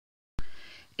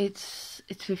It's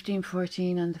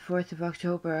 1514 on the 4th of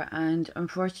October, and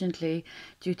unfortunately,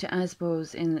 due to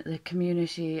ASBOs in the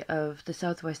community of the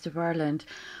southwest of Ireland,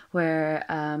 where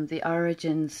the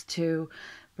origins to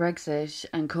Brexit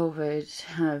and COVID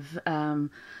have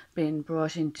been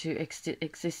brought into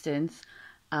existence,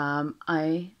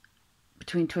 I,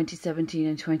 between 2017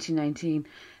 and 2019,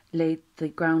 laid the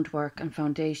groundwork and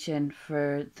foundation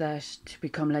for that to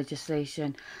become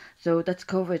legislation. So that's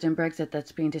COVID and Brexit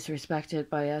that's being disrespected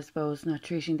by ASBOs, not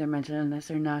treating their mental illness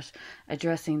or not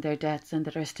addressing their debts, and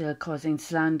that are still causing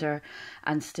slander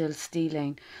and still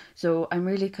stealing. So I'm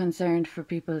really concerned for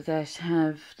people that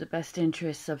have the best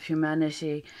interests of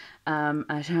humanity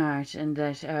at heart, and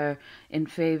that are in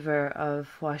favour of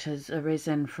what has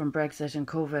arisen from Brexit and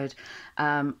COVID.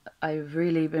 I've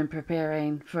really been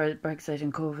preparing for Brexit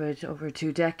and COVID over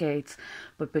 2 decades,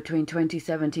 but between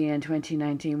 2017 and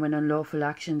 2019, when unlawful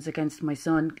actions against my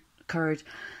son occurred,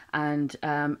 and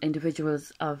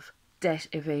individuals of debt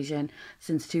evasion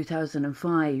since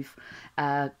 2005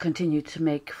 continued to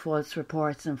make false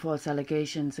reports and false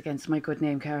allegations against my good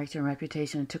name, character and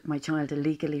reputation, and took my child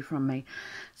illegally from me.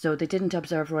 So they didn't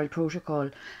observe royal protocol,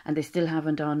 and they still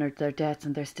haven't honoured their debts,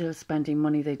 and they're still spending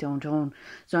money they don't own.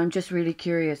 So I'm just really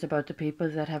curious about the people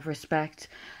that have respect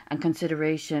and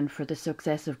consideration for the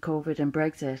success of COVID and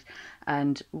Brexit,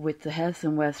 and with the health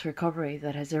and wealth recovery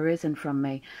that has arisen from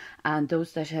me, and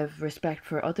those that have respect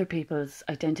for other people's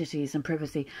identities and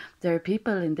privacy. There are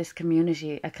people in this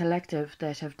community, a collective,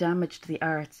 that have damaged the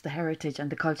arts, the heritage and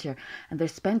the culture, and they're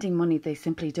spending money they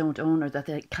simply don't own or that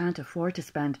they can't afford to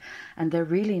spend, and they're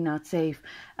really not safe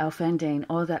offending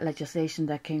all that legislation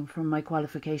that came from my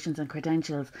qualifications and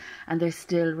credentials, and they're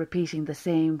still repeating the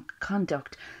same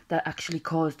conduct that actually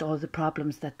caused all the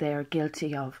problems that they're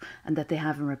guilty of and that they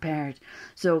haven't repaired.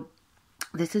 So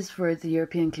this is for the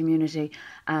European community,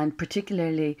 and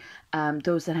particularly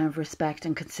those that have respect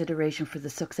and consideration for the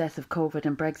success of COVID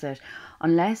and Brexit.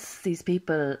 Unless these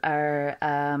people are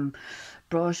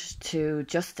brought to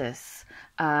justice,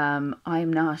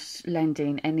 I'm not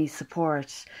lending any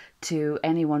support to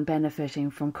anyone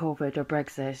benefiting from COVID or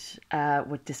Brexit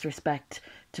with disrespect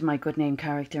to my good name,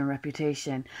 character and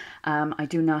reputation. I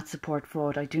do not support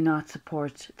fraud, I do not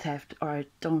support theft, or I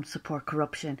don't support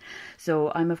corruption.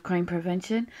 So I'm of crime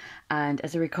prevention, and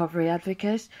as a recovery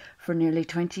advocate for nearly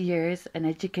 20 years, an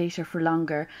educator for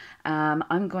longer,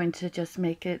 I'm going to just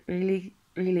make it really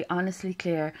honestly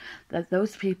clear that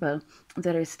those people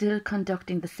that are still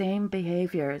conducting the same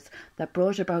behaviours that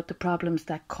brought about the problems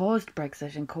that caused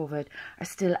Brexit and COVID are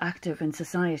still active in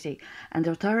society, and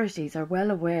authorities are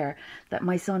well aware that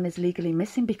my son is legally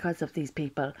missing because of these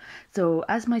people. So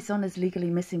as my son is legally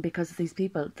missing because of these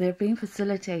people, they're being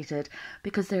facilitated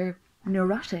because they're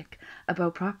neurotic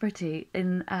about property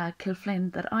in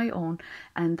Kilflynn that I own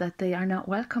and that they are not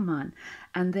welcome on,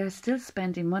 and they're still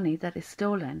spending money that is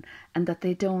stolen and that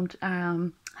they don't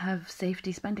have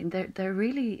safety spending. They're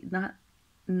really not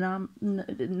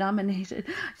nominated,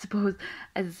 I suppose,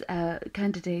 as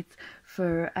candidates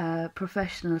for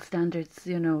professional standards,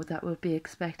 you know, that would be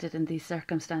expected in these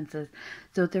circumstances.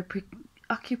 So they're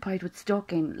occupied with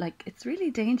stalking. Like, it's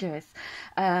really dangerous.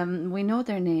 We know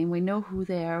their name, we know who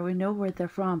they are, we know where they're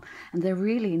from, and they're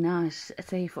really not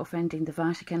safe offending the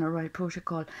Vatican or Royal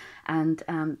Protocol, and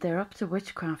they're up to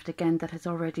witchcraft again that has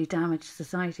already damaged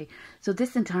society. So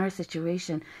this entire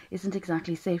situation isn't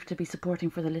exactly safe to be supporting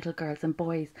for the little girls and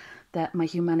boys that my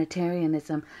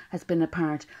humanitarianism has been a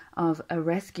part of, a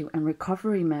rescue and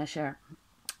recovery measure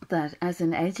that as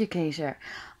an educator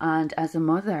and as a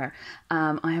mother,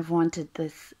 I have wanted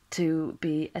this to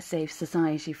be a safe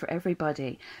society for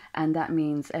everybody, and that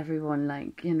means everyone,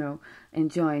 like, you know,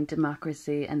 enjoying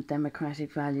democracy and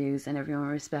democratic values, and everyone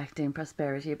respecting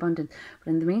prosperity, abundance. But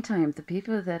in the meantime, the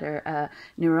people that are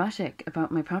neurotic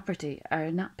about my property are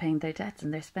not paying their debts,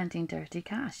 and they're spending dirty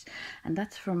cash, and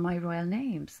that's from my royal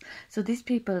names. So these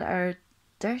people are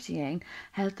dirtying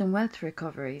health and wealth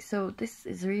recovery. So this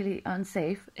is really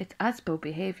unsafe. It's ASBO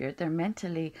behaviour. They're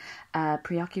mentally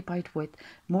preoccupied with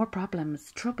more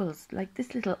problems, troubles. Like,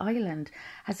 this little island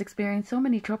has experienced so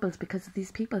many troubles because of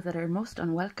these people that are most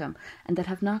unwelcome and that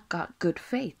have not got good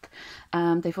faith.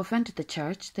 They've offended the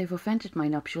church, they've offended my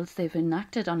nuptials, they've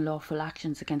enacted unlawful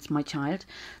actions against my child,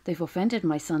 they've offended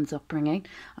my son's upbringing.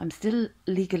 I'm still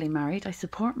legally married, I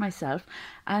support myself,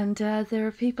 and there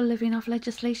are people living off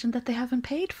legislation that they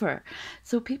haven't paid for.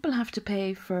 So people have to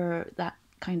pay for that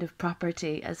kind of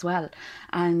property as well.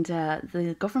 And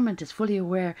the government is fully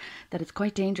aware that it's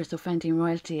quite dangerous offending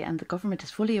royalty, and the government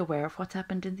is fully aware of what's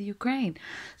happened in the Ukraine.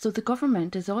 So the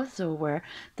government is also aware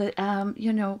that,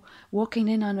 walking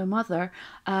in on a mother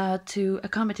to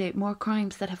accommodate more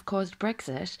crimes that have caused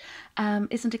Brexit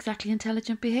isn't exactly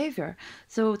intelligent behaviour.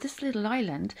 So this little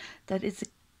island that is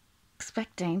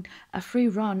expecting a free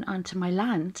run onto my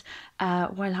land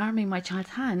while harming my child's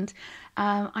hand,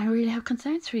 I really have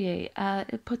concerns for you.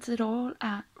 It puts it all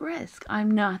at risk.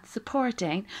 I'm not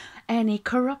supporting any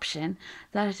corruption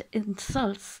that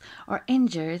insults or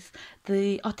injures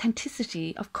the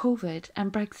authenticity of COVID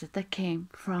and Brexit that came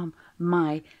from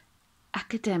my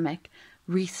academic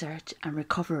research and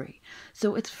recovery.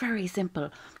 So it's very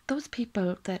simple. Those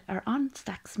people that are on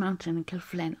Stacks Mountain in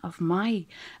Kilflynn of my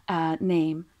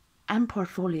name and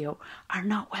portfolio are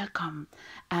not welcome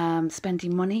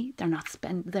spending money. They're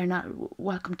not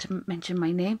welcome to mention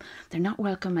my name. They're not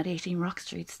welcome at 18 Rock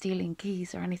Street stealing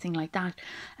keys or anything like that.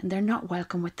 And they're not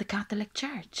welcome with the Catholic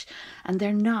Church. And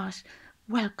they're not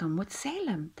welcome with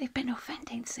Salem. They've been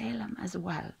offending Salem as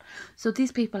well. So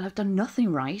these people have done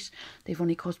nothing right. They've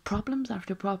only caused problems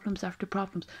after problems after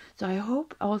problems. So I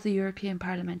hope all the European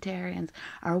parliamentarians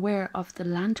are aware of the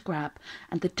land grab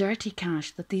and the dirty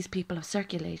cash that these people have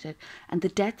circulated and the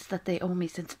debts that they owe me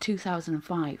since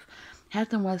 2005.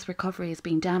 Health and wealth recovery has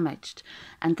been damaged,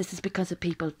 and this is because of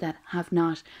people that have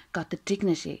not got the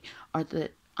dignity or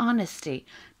the honesty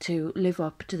to live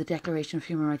up to the Declaration of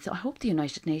Human Rights. So I hope the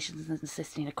United Nations is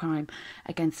insisting a crime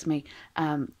against me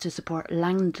to support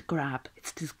land grab.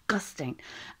 It's disgusting.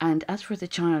 And as for the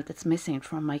child that's missing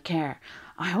from my care,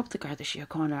 I hope the Garda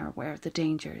Síochána are aware of the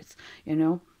dangers,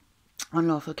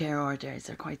 Unlawful care orders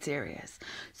are quite serious.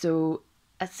 So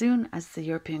as soon as the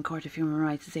European Court of Human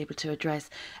Rights is able to address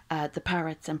the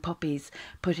parrots and puppies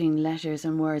putting letters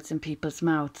and words in people's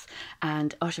mouths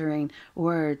and uttering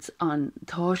words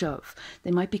unthought of, they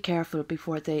might be careful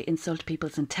before they insult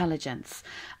people's intelligence.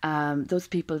 Those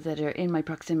people that are in my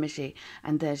proximity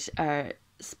and that are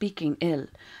speaking ill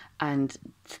and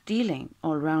stealing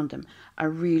all around them are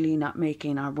really not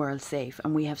making our world safe,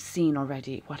 and we have seen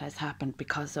already what has happened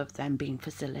because of them being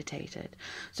facilitated.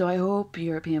 So I hope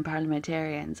European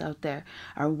parliamentarians out there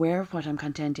are aware of what I'm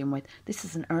contending with. This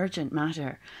is an urgent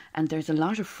matter, and there's a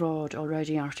lot of fraud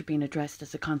already after being addressed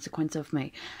as a consequence of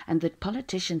me, and the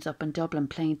politicians up in Dublin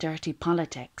playing dirty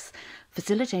politics,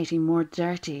 facilitating more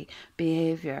dirty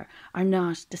behaviour, are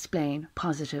not displaying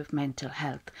positive mental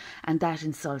health, and that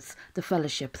insults the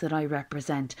fellowship that I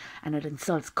represent, and it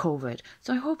insults COVID.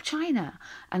 So I hope China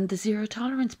and the zero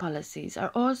tolerance policies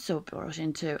are also brought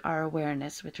into our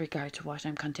awareness with regard to what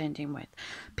I'm contending with.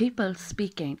 People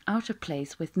speaking out of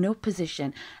place with no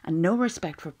position and no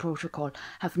respect for protocol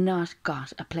have not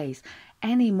got a place.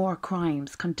 Any more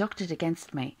crimes conducted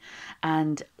against me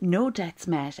and no debts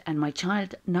met and my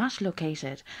child not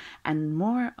located and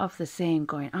more of the same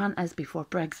going on as before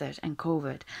Brexit and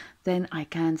COVID, then I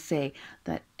can say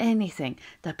that anything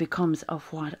that becomes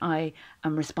of what I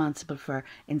am responsible for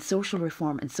in social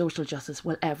reform and social justice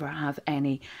will ever have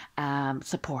any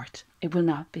support. It will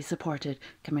not be supported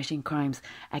committing crimes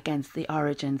against the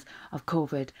origins of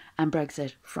COVID and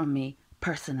Brexit from me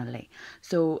personally.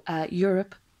 So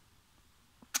Europe,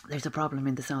 there's a problem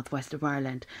in the southwest of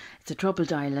Ireland. It's a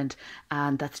troubled island,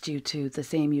 and that's due to the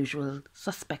same usual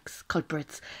suspects,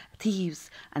 culprits, thieves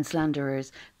and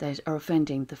slanderers that are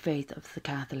offending the faith of the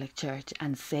Catholic Church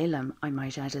and Salem, I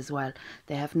might add as well.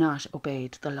 They have not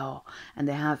obeyed the law and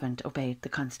they haven't obeyed the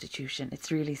Constitution.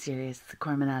 It's really serious, the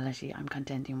criminality I'm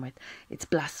contending with. It's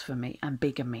blasphemy and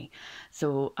bigamy.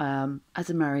 So as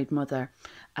a married mother,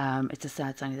 it's a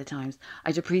sad sign of the times.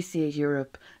 I'd appreciate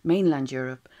Europe, mainland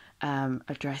Europe,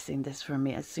 addressing this for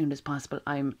me as soon as possible.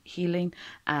 I'm healing,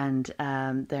 and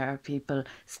there are people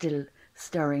still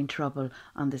stirring trouble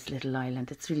on this little island.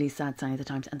 It's really a sad sign of the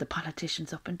times, and the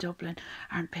politicians up in Dublin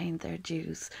aren't paying their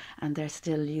dues, and they're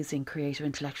still using creative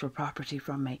intellectual property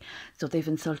from me. So they've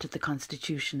insulted the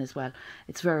Constitution as well.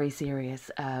 It's very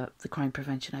serious, the crime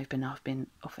prevention. I've been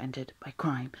offended by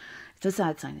crime. It's a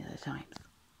sad sign of the times.